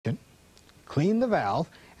cleaned the valve,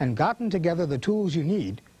 and gotten together the tools you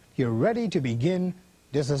need, you're ready to begin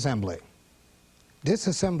disassembly.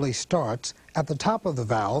 Disassembly starts at the top of the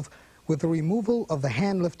valve with the removal of the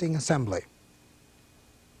hand lifting assembly.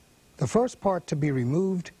 The first part to be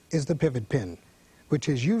removed is the pivot pin, which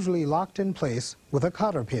is usually locked in place with a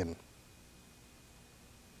cotter pin.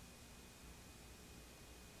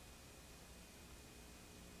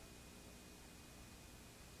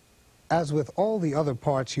 As with all the other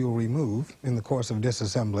parts you'll remove in the course of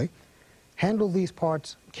disassembly, handle these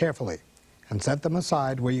parts carefully and set them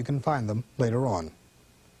aside where you can find them later on.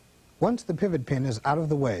 Once the pivot pin is out of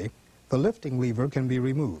the way, the lifting lever can be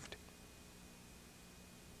removed.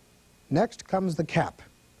 Next comes the cap.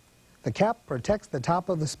 The cap protects the top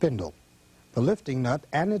of the spindle, the lifting nut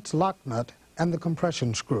and its lock nut, and the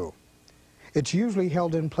compression screw. It's usually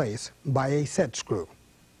held in place by a set screw.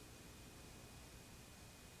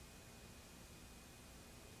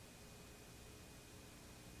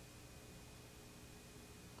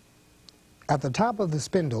 At the top of the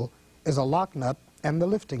spindle is a lock nut and the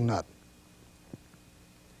lifting nut.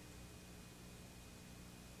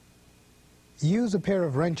 Use a pair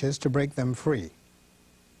of wrenches to break them free.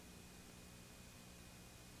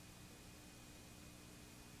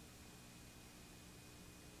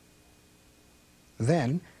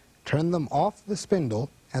 Then, turn them off the spindle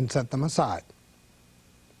and set them aside.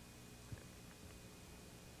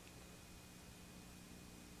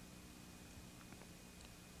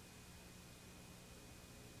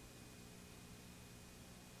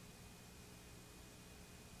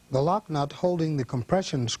 The lock nut holding the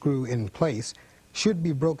compression screw in place should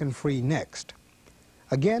be broken free next.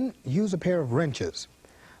 Again, use a pair of wrenches,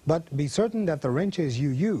 but be certain that the wrenches you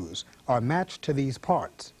use are matched to these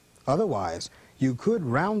parts. Otherwise, you could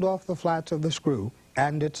round off the flats of the screw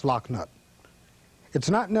and its lock nut. It's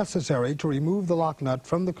not necessary to remove the lock nut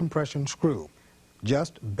from the compression screw.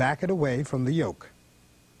 Just back it away from the yoke.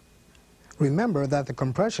 Remember that the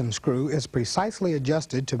compression screw is precisely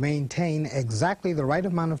adjusted to maintain exactly the right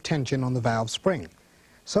amount of tension on the valve spring.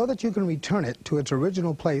 So that you can return it to its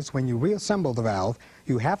original place when you reassemble the valve,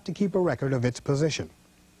 you have to keep a record of its position.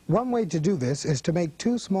 One way to do this is to make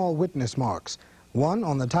two small witness marks, one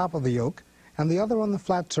on the top of the yoke and the other on the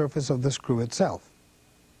flat surface of the screw itself.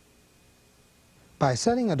 By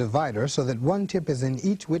setting a divider so that one tip is in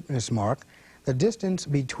each witness mark, the distance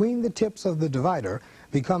between the tips of the divider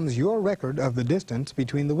becomes your record of the distance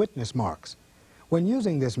between the witness marks. When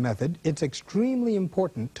using this method, it's extremely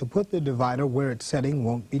important to put the divider where its setting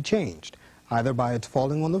won't be changed, either by its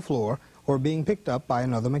falling on the floor or being picked up by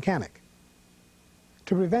another mechanic.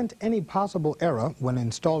 To prevent any possible error when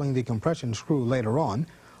installing the compression screw later on,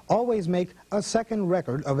 always make a second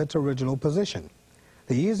record of its original position.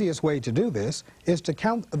 The easiest way to do this is to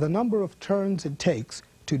count the number of turns it takes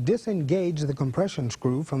to disengage the compression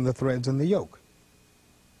screw from the threads in the yoke.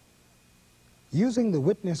 Using the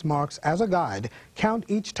witness marks as a guide, count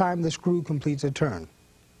each time the screw completes a turn.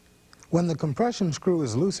 When the compression screw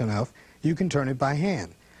is loose enough, you can turn it by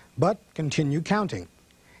hand, but continue counting.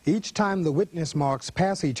 Each time the witness marks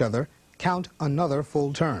pass each other, count another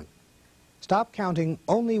full turn. Stop counting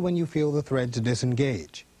only when you feel the threads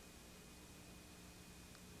disengage.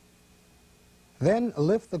 Then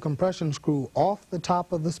lift the compression screw off the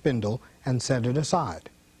top of the spindle and set it aside.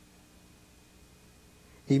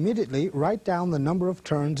 Immediately write down the number of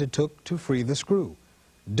turns it took to free the screw.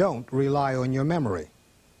 Don't rely on your memory.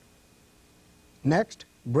 Next,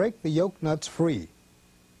 break the yoke nuts free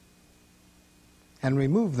and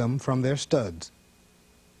remove them from their studs.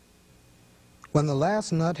 When the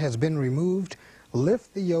last nut has been removed,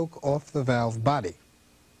 lift the yoke off the valve body.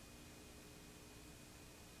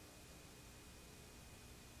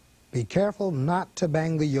 Be careful not to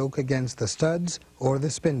bang the yoke against the studs or the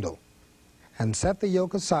spindle, and set the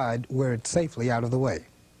yoke aside where it's safely out of the way.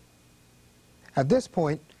 At this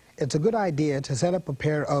point, it's a good idea to set up a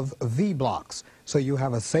pair of V-blocks so you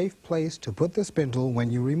have a safe place to put the spindle when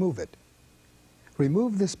you remove it.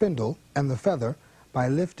 Remove the spindle and the feather by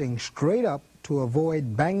lifting straight up to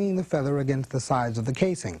avoid banging the feather against the sides of the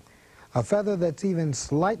casing. A feather that's even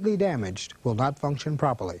slightly damaged will not function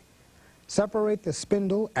properly. Separate the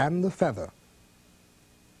spindle and the feather.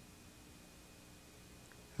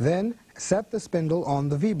 Then set the spindle on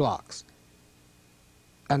the V-blocks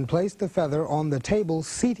and place the feather on the table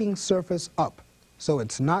seating surface up so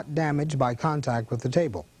it's not damaged by contact with the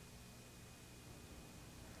table.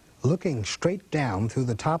 Looking straight down through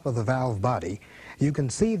the top of the valve body, you can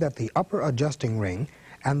see that the upper adjusting ring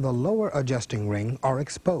and the lower adjusting ring are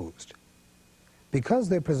exposed. Because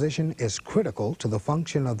their position is critical to the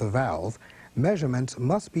function of the valve, measurements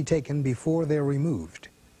must be taken before they're removed.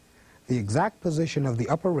 the exact position of the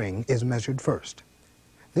upper ring is measured first.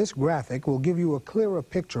 This graphic will give you a clearer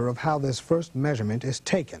picture of how this first measurement is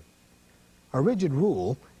taken. A rigid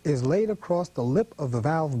rule is laid across the lip of the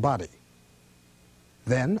valve body.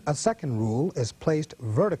 Then a second rule is placed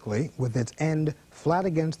vertically with its end flat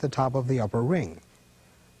against the top of the upper ring.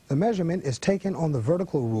 The measurement is taken on the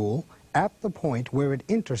vertical rule at the point where it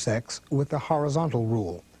intersects with the horizontal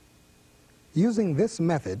rule. Using this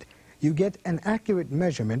method, you get an accurate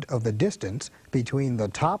measurement of the distance between the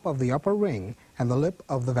top of the upper ring and the lip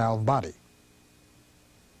of the valve body.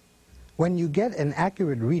 When you get an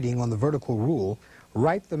accurate reading on the vertical rule,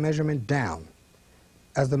 write the measurement down.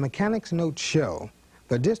 As the mechanics notes show,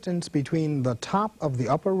 the distance between the top of the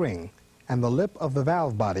upper ring and the lip of the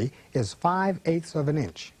valve body is 5/8 of an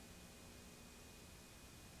inch.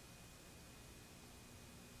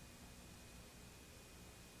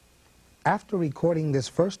 After recording this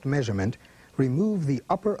first measurement, remove the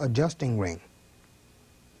upper adjusting ring.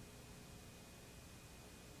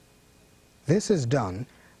 This is done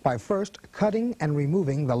by first cutting and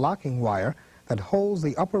removing the locking wire that holds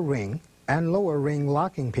the upper ring and lower ring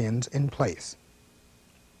locking pins in place.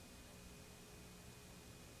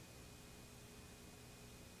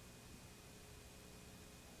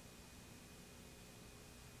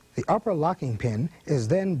 The upper locking pin is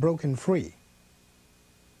then broken free.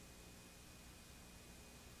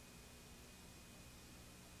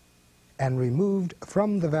 And removed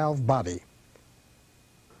from the valve body.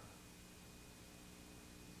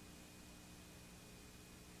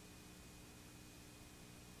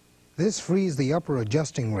 This frees the upper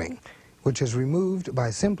adjusting ring, which is removed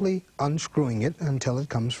by simply unscrewing it until it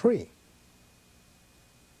comes free.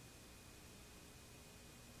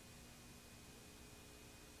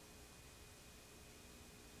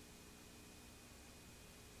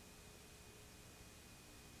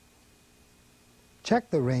 Check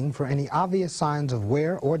the ring for any obvious signs of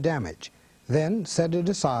wear or damage. Then set it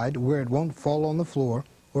aside where it won't fall on the floor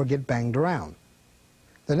or get banged around.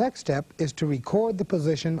 The next step is to record the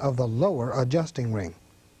position of the lower adjusting ring.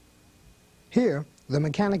 Here, the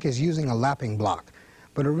mechanic is using a lapping block,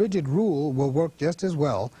 but a rigid rule will work just as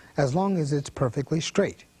well as long as it's perfectly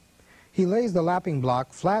straight. He lays the lapping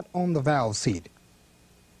block flat on the valve seat.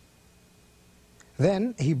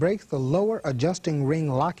 Then he breaks the lower adjusting ring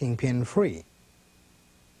locking pin free.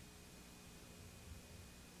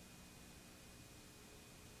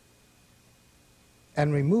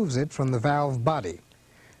 And removes it from the valve body.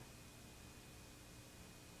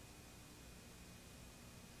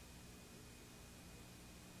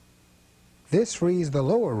 This frees the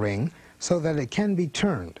lower ring so that it can be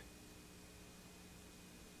turned.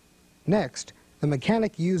 Next, the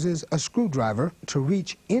mechanic uses a screwdriver to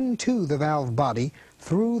reach into the valve body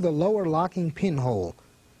through the lower locking pinhole.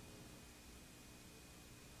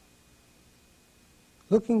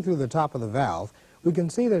 Looking through the top of the valve, we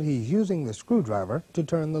can see that he's using the screwdriver to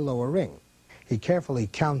turn the lower ring. He carefully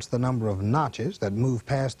counts the number of notches that move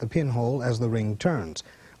past the pinhole as the ring turns.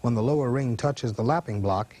 When the lower ring touches the lapping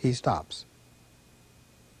block, he stops.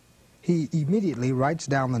 He immediately writes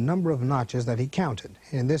down the number of notches that he counted,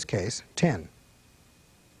 in this case, 10.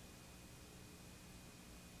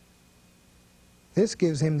 This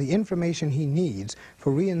gives him the information he needs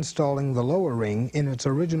for reinstalling the lower ring in its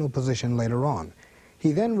original position later on.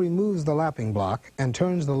 He then removes the lapping block and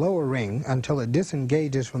turns the lower ring until it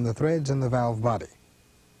disengages from the threads in the valve body.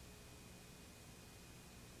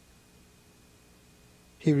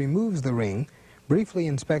 He removes the ring, briefly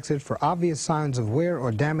inspects it for obvious signs of wear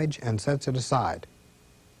or damage, and sets it aside.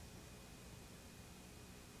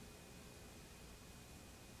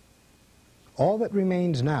 All that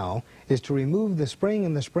remains now is to remove the spring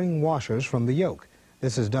and the spring washers from the yoke.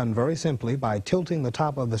 This is done very simply by tilting the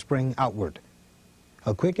top of the spring outward.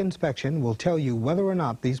 A quick inspection will tell you whether or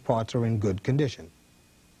not these parts are in good condition.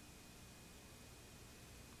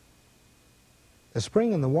 The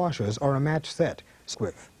spring and the washers are a match set.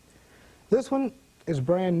 This one is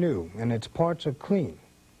brand new and its parts are clean.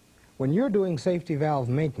 When you're doing safety valve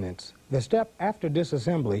maintenance, the step after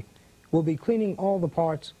disassembly will be cleaning all the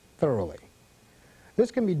parts thoroughly. This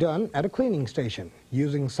can be done at a cleaning station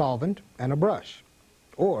using solvent and a brush,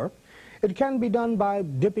 or it can be done by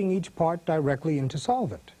dipping each part directly into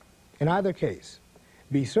solvent. In either case,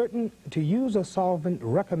 be certain to use a solvent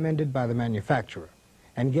recommended by the manufacturer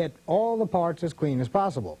and get all the parts as clean as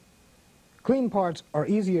possible. Clean parts are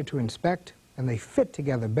easier to inspect and they fit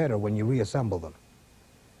together better when you reassemble them.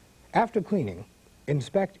 After cleaning,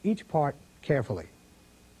 inspect each part carefully.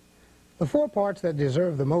 The 4 parts that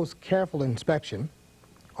deserve the most careful inspection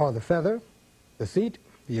are the feather, the seat,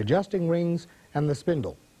 the adjusting rings, and the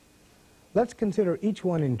spindle. Let's consider each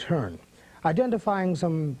one in turn, identifying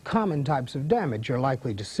some common types of damage you're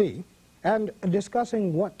likely to see, and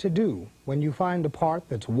discussing what to do when you find a part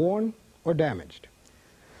that's worn or damaged.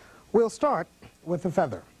 We'll start with the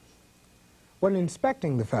feather. When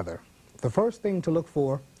inspecting the feather, the first thing to look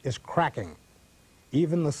for is cracking.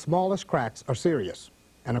 Even the smallest cracks are serious,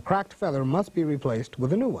 and a cracked feather must be replaced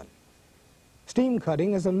with a new one. Steam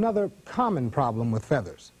cutting is another common problem with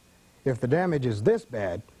feathers. If the damage is this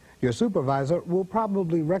bad, your supervisor will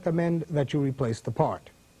probably recommend that you replace the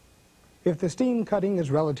part. If the steam cutting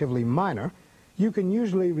is relatively minor, you can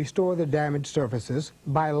usually restore the damaged surfaces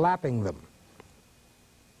by lapping them.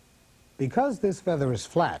 Because this feather is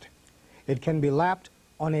flat, it can be lapped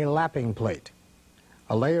on a lapping plate.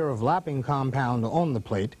 A layer of lapping compound on the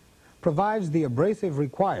plate provides the abrasive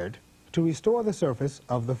required to restore the surface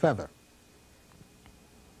of the feather.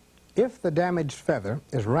 If the damaged feather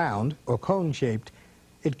is round or cone-shaped,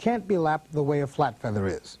 it can't be lapped the way a flat feather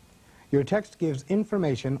is. Your text gives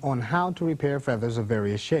information on how to repair feathers of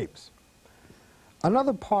various shapes.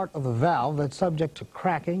 Another part of the valve that's subject to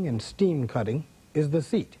cracking and steam cutting is the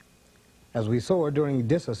seat. As we saw during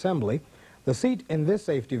disassembly, the seat in this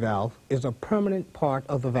safety valve is a permanent part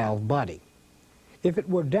of the valve body. If it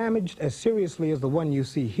were damaged as seriously as the one you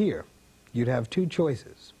see here, you'd have two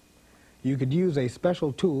choices. You could use a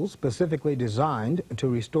special tool specifically designed to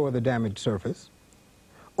restore the damaged surface,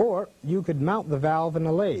 or you could mount the valve in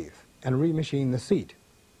a lathe and remachine the seat.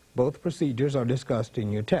 Both procedures are discussed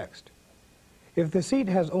in your text. If the seat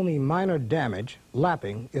has only minor damage,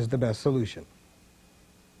 lapping is the best solution.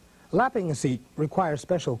 Lapping a seat requires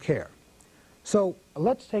special care. So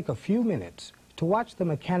let's take a few minutes to watch the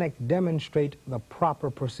mechanic demonstrate the proper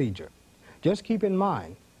procedure. Just keep in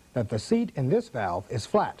mind that the seat in this valve is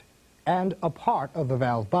flat and a part of the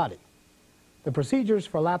valve body. The procedures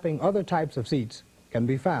for lapping other types of seats can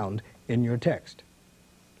be found in your text.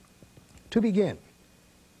 To begin,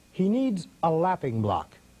 he needs a lapping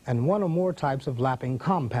block and one or more types of lapping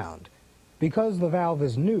compound. Because the valve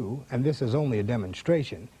is new and this is only a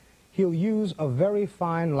demonstration, he'll use a very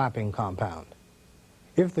fine lapping compound.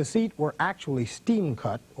 If the seat were actually steam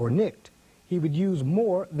cut or nicked, he would use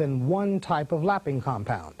more than one type of lapping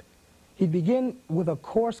compound. He'd begin with a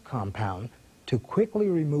coarse compound to quickly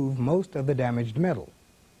remove most of the damaged metal.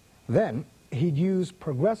 Then he'd use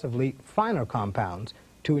progressively finer compounds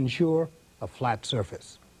to ensure a flat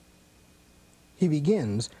surface. He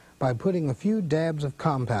begins by putting a few dabs of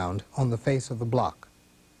compound on the face of the block.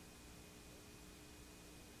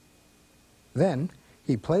 Then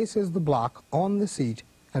he places the block on the seat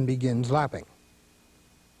and begins lapping.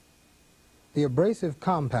 The abrasive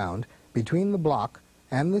compound between the block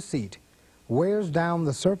and the seat wears down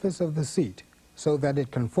the surface of the seat so that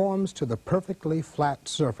it conforms to the perfectly flat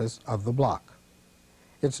surface of the block.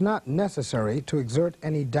 It's not necessary to exert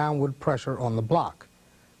any downward pressure on the block,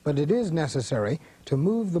 but it is necessary to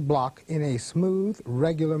move the block in a smooth,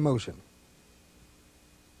 regular motion.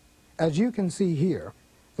 As you can see here,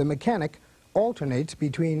 the mechanic alternates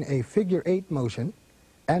between a figure 8 motion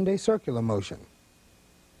and a circular motion.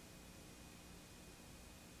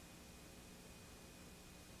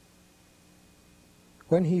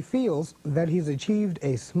 When he feels that he's achieved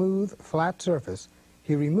a smooth, flat surface,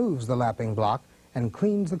 he removes the lapping block and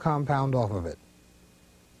cleans the compound off of it.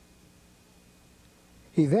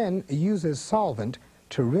 He then uses solvent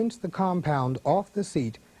to rinse the compound off the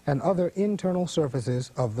seat and other internal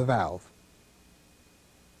surfaces of the valve.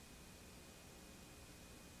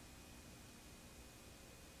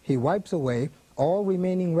 He wipes away all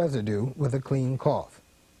remaining residue with a clean cloth.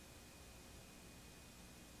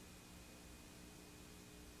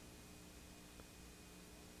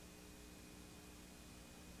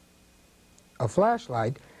 A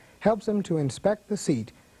flashlight helps him to inspect the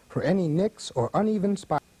seat for any nicks or uneven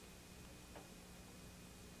spots.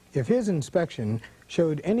 If his inspection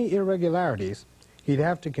showed any irregularities, he'd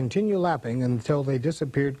have to continue lapping until they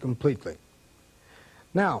disappeared completely.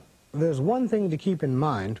 Now, there's one thing to keep in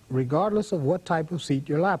mind regardless of what type of seat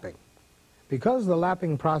you're lapping. Because the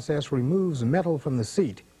lapping process removes metal from the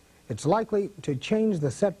seat, it's likely to change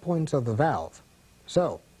the set points of the valve.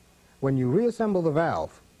 So, when you reassemble the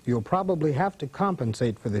valve, you'll probably have to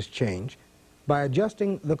compensate for this change by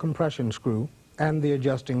adjusting the compression screw and the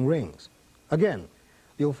adjusting rings. Again,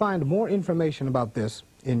 you'll find more information about this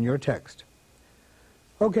in your text.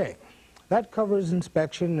 Okay, that covers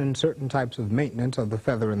inspection and certain types of maintenance of the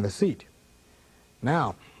feather in the seat.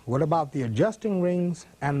 Now, what about the adjusting rings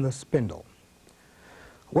and the spindle?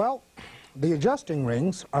 Well, the adjusting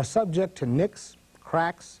rings are subject to nicks,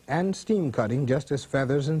 cracks, and steam cutting just as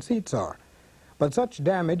feathers and seats are. But such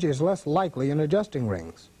damage is less likely in adjusting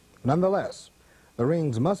rings. Nonetheless, the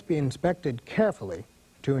rings must be inspected carefully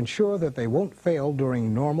to ensure that they won't fail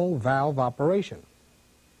during normal valve operation.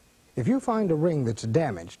 If you find a ring that's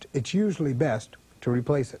damaged, it's usually best to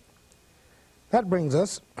replace it. That brings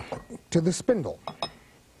us to the spindle.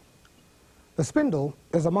 The spindle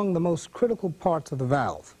is among the most critical parts of the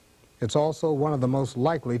valve. It's also one of the most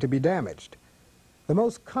likely to be damaged. The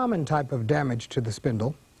most common type of damage to the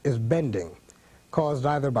spindle is bending, caused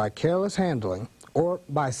either by careless handling or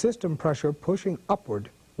by system pressure pushing upward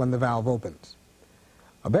when the valve opens.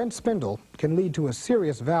 A bent spindle can lead to a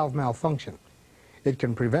serious valve malfunction. It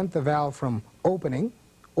can prevent the valve from opening,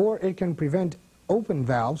 or it can prevent open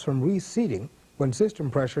valves from reseating when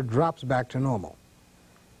system pressure drops back to normal.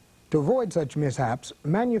 To avoid such mishaps,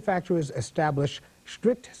 manufacturers establish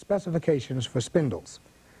strict specifications for spindles.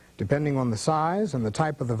 Depending on the size and the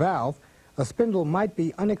type of the valve, a spindle might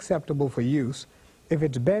be unacceptable for use if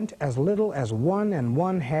it's bent as little as 1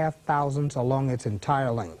 1/2 thousandths along its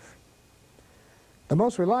entire length. The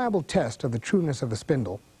most reliable test of the trueness of the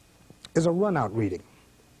spindle is a runout reading.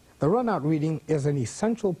 The runout reading is an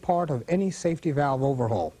essential part of any safety valve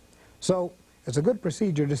overhaul, so it's a good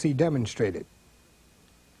procedure to see demonstrated.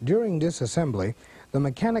 During disassembly, the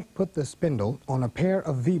mechanic put the spindle on a pair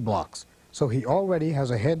of V-blocks, so he already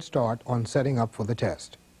has a head start on setting up for the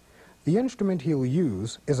test. The instrument he'll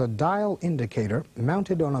use is a dial indicator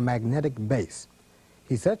mounted on a magnetic base.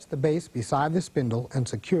 He sets the base beside the spindle and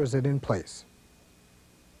secures it in place.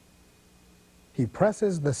 He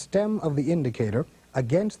presses the stem of the indicator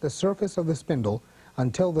against the surface of the spindle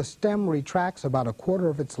until the stem retracts about 1/4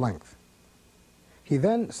 of its length. He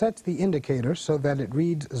then sets the indicator so that it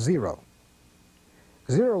reads 0.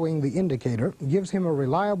 Zeroing the indicator gives him a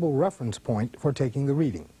reliable reference point for taking the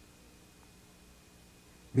reading.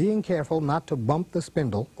 Being careful not to bump the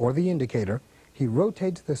spindle or the indicator, he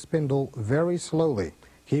rotates the spindle very slowly,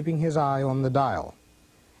 keeping his eye on the dial.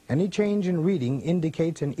 Any change in reading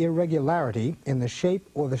indicates an irregularity in the shape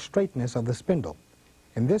or the straightness of the spindle.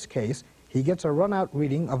 In this case, he gets a runout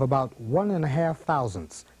reading of about 1 1/2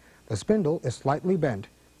 thousandths. The spindle is slightly bent,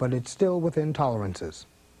 but it's still within tolerances.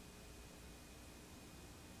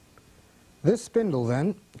 This spindle,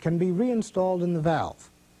 then, can be reinstalled in the valve,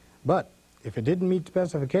 but if it didn't meet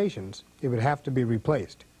specifications, it would have to be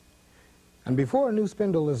replaced. And before a new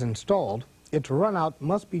spindle is installed, its runout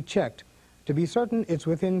must be checked to be certain it's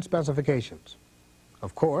within specifications.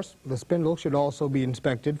 Of course, the spindle should also be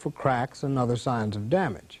inspected for cracks and other signs of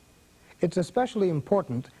damage. It's especially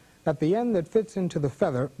important that the end that fits into the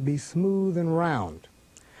feather be smooth and round.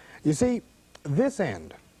 You see, this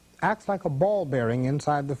end acts like a ball bearing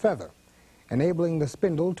inside the feather, enabling the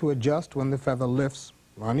spindle to adjust when the feather lifts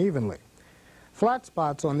unevenly. Flat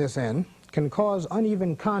spots on this end can cause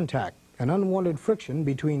uneven contact and unwanted friction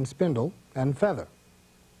between spindle and feather.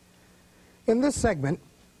 In this segment,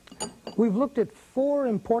 we've looked at 4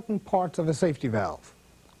 important parts of a safety valve.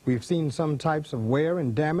 We've seen some types of wear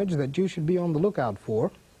and damage that you should be on the lookout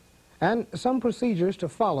for, and some procedures to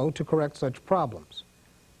follow to correct such problems.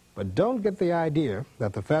 But don't get the idea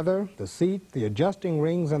that the feather, the seat, the adjusting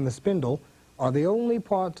rings, and the spindle are the only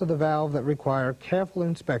parts of the valve that require careful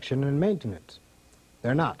inspection and maintenance.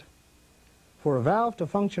 They're not. For a valve to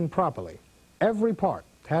function properly, every part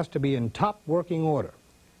has to be in top working order,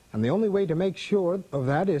 and the only way to make sure of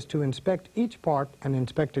that is to inspect each part and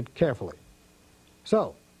inspect it carefully.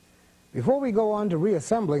 So, before we go on to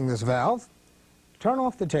reassembling this valve, turn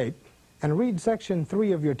off the tape and read section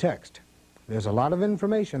 3 of your text. There's a lot of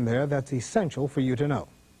information there that's essential for you to know.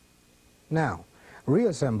 Now,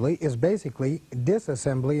 reassembly is basically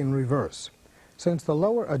disassembly in reverse. Since the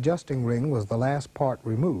lower adjusting ring was the last part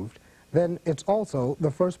removed, then it's also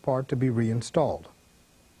the first part to be reinstalled.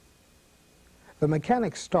 The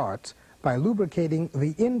mechanic starts by lubricating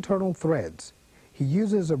the internal threads. He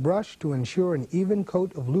uses a brush to ensure an even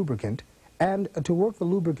coat of lubricant and to work the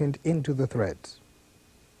lubricant into the threads.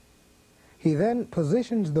 He then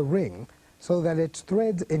positions the ring so that its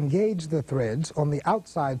threads engage the threads on the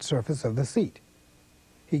outside surface of the seat.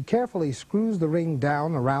 He carefully screws the ring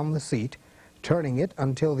down around the seat, turning it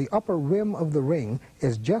until the upper rim of the ring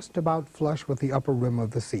is just about flush with the upper rim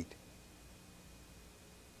of the seat.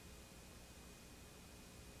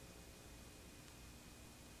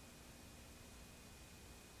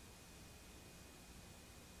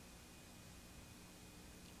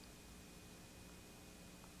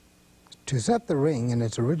 To set the ring in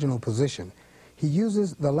its original position, he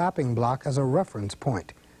uses the lapping block as a reference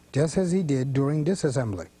point, just as he did during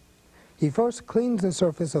disassembly. He first cleans the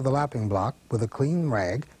surface of the lapping block with a clean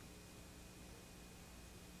rag.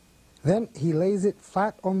 Then he lays it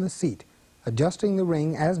flat on the seat adjusting the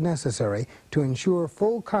ring as necessary to ensure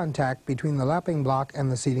full contact between the lapping block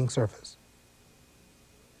and the seating surface.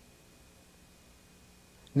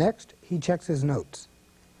 Next, he checks his notes.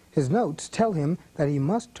 His notes tell him that he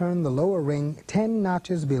must turn the lower ring 10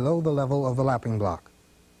 notches below the level of the lapping block.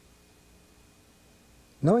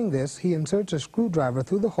 Knowing this, he inserts a screwdriver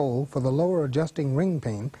through the hole for the lower adjusting ring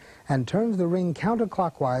pin and turns the ring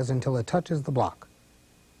counterclockwise until it touches the block.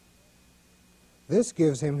 This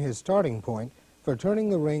gives him his starting point for turning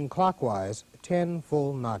the ring clockwise 10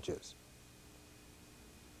 full notches.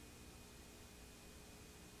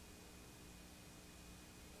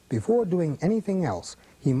 Before doing anything else,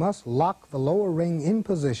 he must lock the lower ring in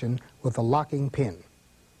position with a locking pin.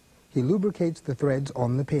 He lubricates the threads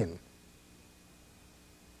on the pin.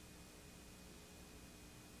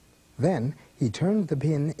 Then he turns the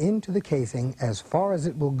pin into the casing as far as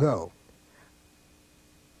it will go.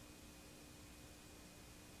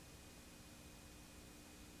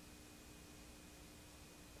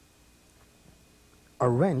 A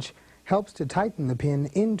wrench helps to tighten the pin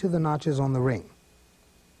into the notches on the ring.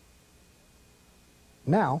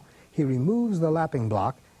 Now, he removes the lapping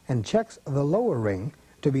block and checks the lower ring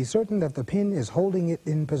to be certain that the pin is holding it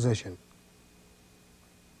in position.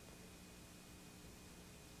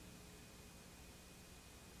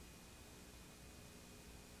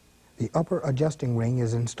 The upper adjusting ring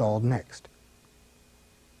is installed next.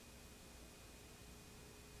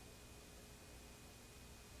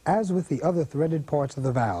 As with the other threaded parts of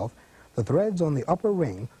the valve, the threads on the upper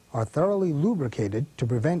ring are thoroughly lubricated to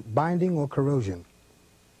prevent binding or corrosion.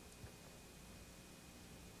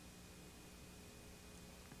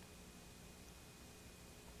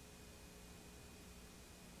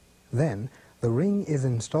 Then, the ring is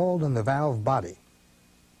installed on the valve body.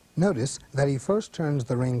 Notice that he first turns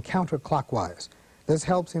the ring counterclockwise. This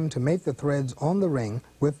helps him to mate the threads on the ring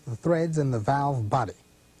with the threads in the valve body.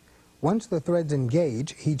 Once the threads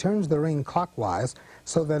engage, he turns the ring clockwise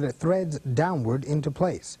so that it threads downward into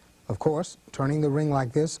place. Of course, turning the ring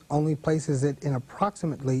like this only places it in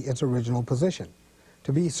approximately its original position.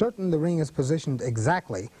 To be certain the ring is positioned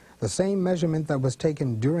exactly, the same measurement that was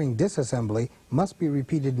taken during disassembly must be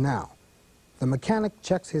repeated now. The mechanic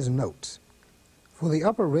checks his notes. For the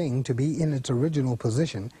upper ring to be in its original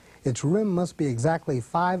position, its rim must be exactly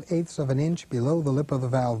 5/8 of an inch below the lip of the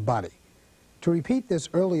valve body. To repeat this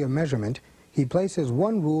earlier measurement, he places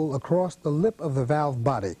one rule across the lip of the valve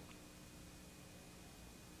body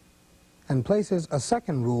and places a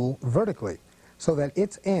second rule vertically so that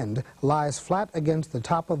its end lies flat against the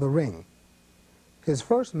top of the ring. His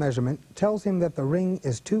first measurement tells him that the ring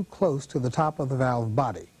is too close to the top of the valve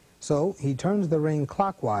body, so he turns the ring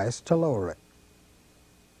clockwise to lower it.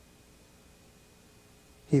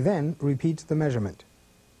 He then repeats the measurement.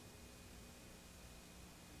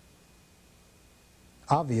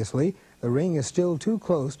 Obviously, the ring is still too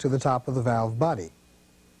close to the top of the valve body.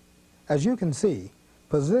 As you can see,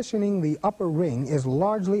 positioning the upper ring is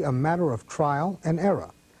largely a matter of trial and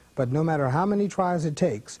error, but no matter how many tries it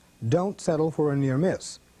takes, don't settle for a near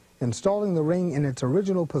miss. Installing the ring in its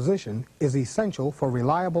original position is essential for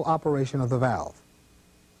reliable operation of the valve.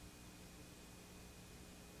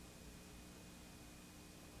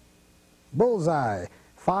 Bullseye,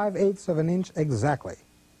 5/8 of an inch exactly.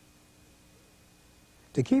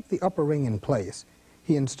 To keep the upper ring in place,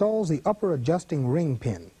 he installs the upper adjusting ring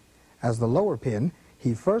pin. As the lower pin,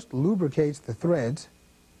 he first lubricates the threads.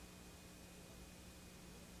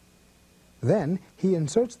 Then he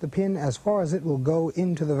inserts the pin as far as it will go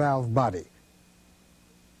into the valve body.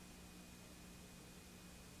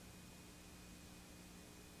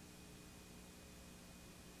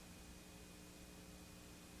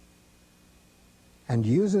 And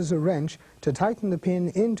uses a wrench to tighten the pin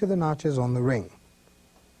into the notches on the ring.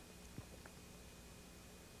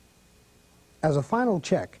 As a final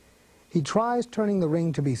check, he tries turning the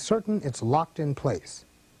ring to be certain it's locked in place.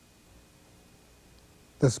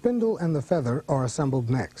 The spindle and the feather are assembled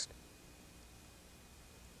next.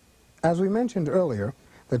 As we mentioned earlier,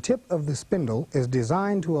 the tip of the spindle is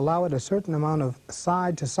designed to allow it a certain amount of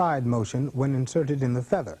side-to-side motion when inserted in the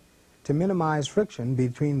feather. To minimize friction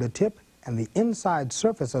between the tip and the inside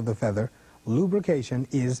surface of the feather, lubrication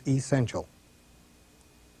is essential.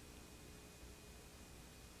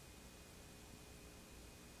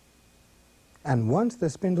 And once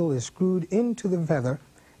the spindle is screwed into the feather,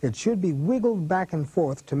 it should be wiggled back and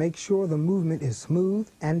forth to make sure the movement is smooth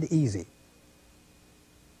and easy.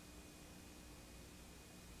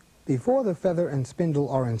 Before the feather and spindle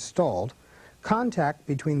are installed, contact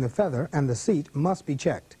between the feather and the seat must be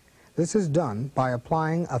checked. This is done by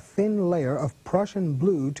applying a thin layer of Prussian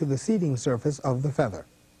blue to the seating surface of the feather.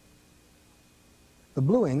 The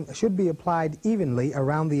bluing should be applied evenly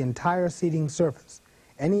around the entire seating surface.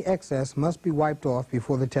 Any excess must be wiped off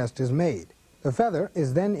before the test is made. The feather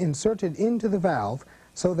is then inserted into the valve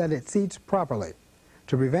so that it seats properly.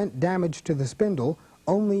 To prevent damage to the spindle,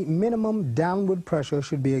 only minimum downward pressure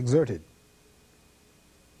should be exerted.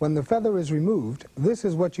 When the feather is removed, this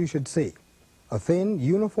is what you should see: a thin,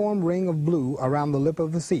 uniform ring of blue around the lip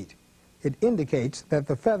of the seat. It indicates that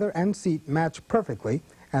the feather and seat match perfectly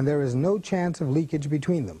and there is no chance of leakage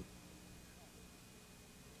between them.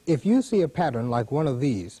 If you see a pattern like one of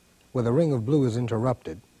these, where the ring of blue is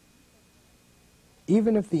interrupted,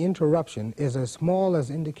 even if the interruption is as small as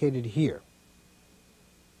indicated here,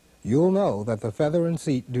 you'll know that the feather and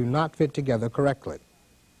seat do not fit together correctly.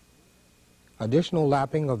 Additional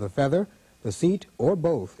lapping of the feather, the seat, or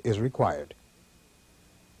both is required.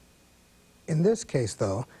 In this case,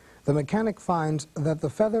 though, the mechanic finds that the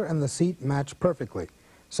feather and the seat match perfectly,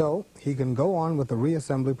 so he can go on with the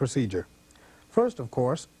reassembly procedure. First, of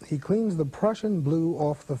course, he cleans the Prussian blue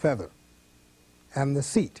off the feather and the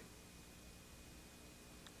seat.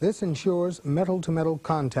 This ensures metal-to-metal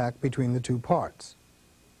contact between the two parts.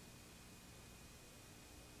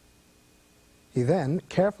 He then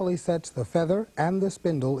carefully sets the feather and the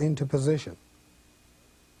spindle into position.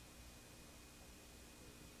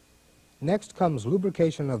 Next comes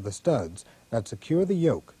lubrication of the studs that secure the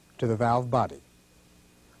yoke to the valve body.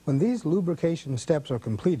 When these lubrication steps are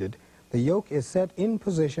completed, the yoke is set in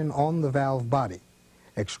position on the valve body.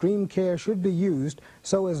 Extreme care should be used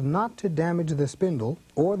so as not to damage the spindle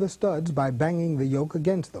or the studs by banging the yoke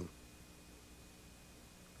against them.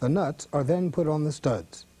 The nuts are then put on the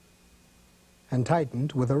studs and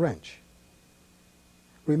tightened with a wrench.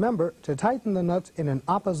 Remember to tighten the nuts in an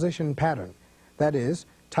opposition pattern. That is,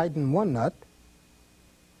 tighten one nut,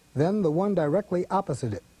 then the one directly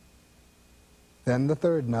opposite it, then the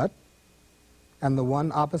third nut, and the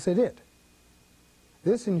one opposite it.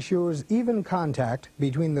 This ensures even contact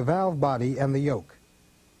between the valve body and the yoke.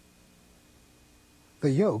 The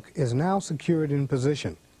yoke is now secured in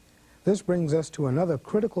position. This brings us to another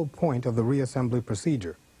critical point of the reassembly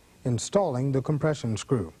procedure: installing the compression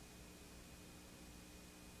screw.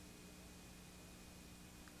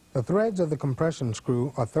 The threads of the compression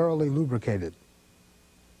screw are thoroughly lubricated.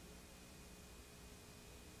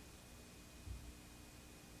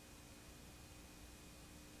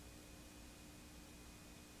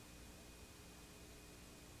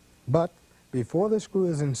 But before the screw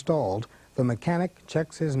is installed, the mechanic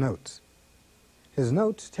checks his notes. His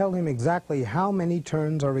notes tell him exactly how many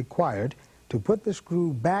turns are required to put the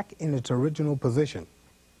screw back in its original position.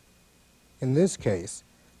 In this case,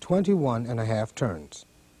 21.5 turns.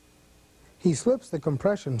 He slips the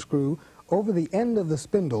compression screw over the end of the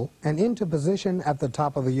spindle and into position at the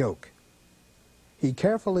top of the yoke. He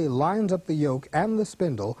carefully lines up the yoke and the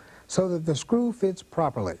spindle so that the screw fits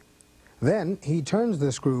properly. Then he turns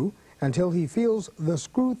the screw until he feels the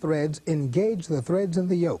screw threads engage the threads in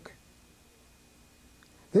the yoke.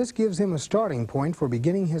 This gives him a starting point for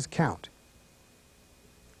beginning his count.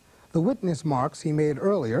 The witness marks he made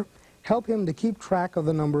earlier help him to keep track of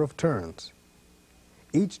the number of turns.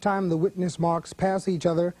 Each time the witness marks pass each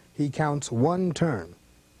other, he counts 1 turn.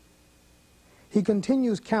 He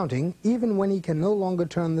continues counting even when he can no longer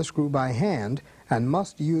turn the screw by hand and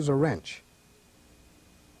must use a wrench.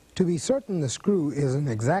 To be certain the screw is in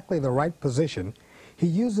exactly the right position, he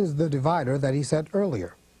uses the divider that he set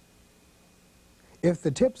earlier. If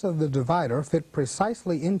the tips of the divider fit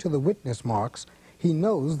precisely into the witness marks, he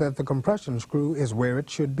knows that the compression screw is where it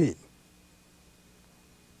should be.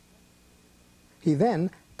 He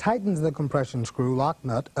then tightens the compression screw lock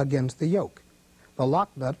nut against the yoke. The lock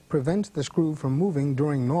nut prevents the screw from moving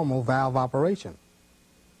during normal valve operation.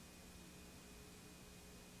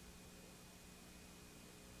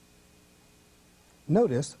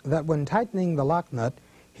 Notice that when tightening the lock nut,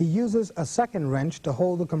 he uses a second wrench to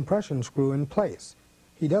hold the compression screw in place.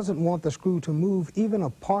 He doesn't want the screw to move even a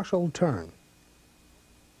partial turn.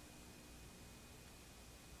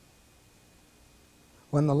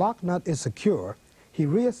 When the lock nut is secure, he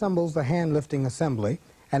reassembles the hand lifting assembly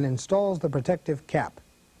and installs the protective cap.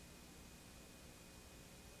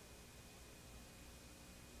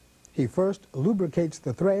 He first lubricates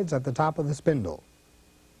the threads at the top of the spindle.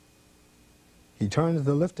 He turns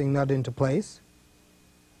the lifting nut into place.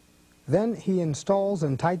 Then he installs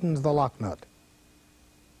and tightens the lock nut.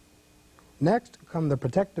 Next come the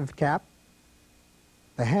protective cap,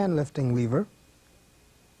 the hand lifting lever,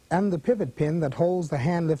 and the pivot pin that holds the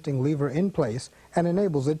hand lifting lever in place and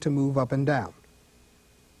enables it to move up and down.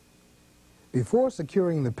 Before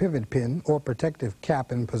securing the pivot pin or protective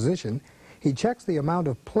cap in position, he checks the amount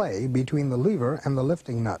of play between the lever and the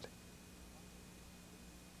lifting nut.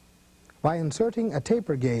 By inserting a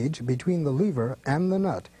taper gauge between the lever and the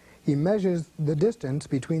nut, he measures the distance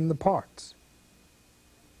between the parts.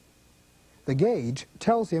 The gauge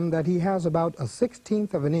tells him that he has about a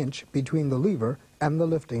 1/16 of an inch between the lever and the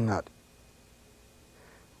lifting nut.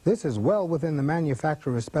 This is well within the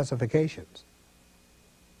manufacturer's specifications.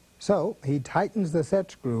 So he tightens the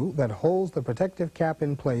set screw that holds the protective cap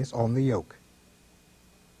in place on the yoke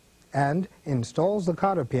and installs the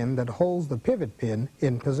cotter pin that holds the pivot pin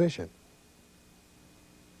in position.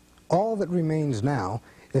 All that remains now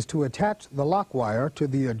is to attach the lock wire to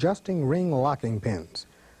the adjusting ring locking pins.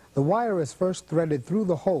 The wire is first threaded through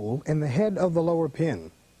the hole in the head of the lower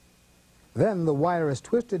pin. Then the wire is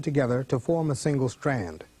twisted together to form a single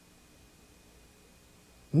strand.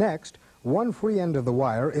 Next, one free end of the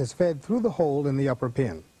wire is fed through the hole in the upper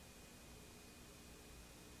pin.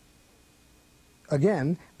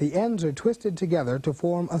 Again, the ends are twisted together to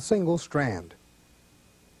form a single strand.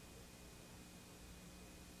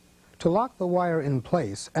 To lock the wire in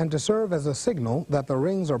place and to serve as a signal that the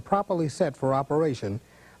rings are properly set for operation,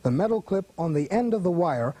 the metal clip on the end of the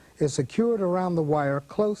wire is secured around the wire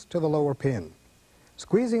close to the lower pin.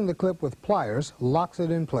 Squeezing the clip with pliers locks it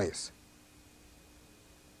in place.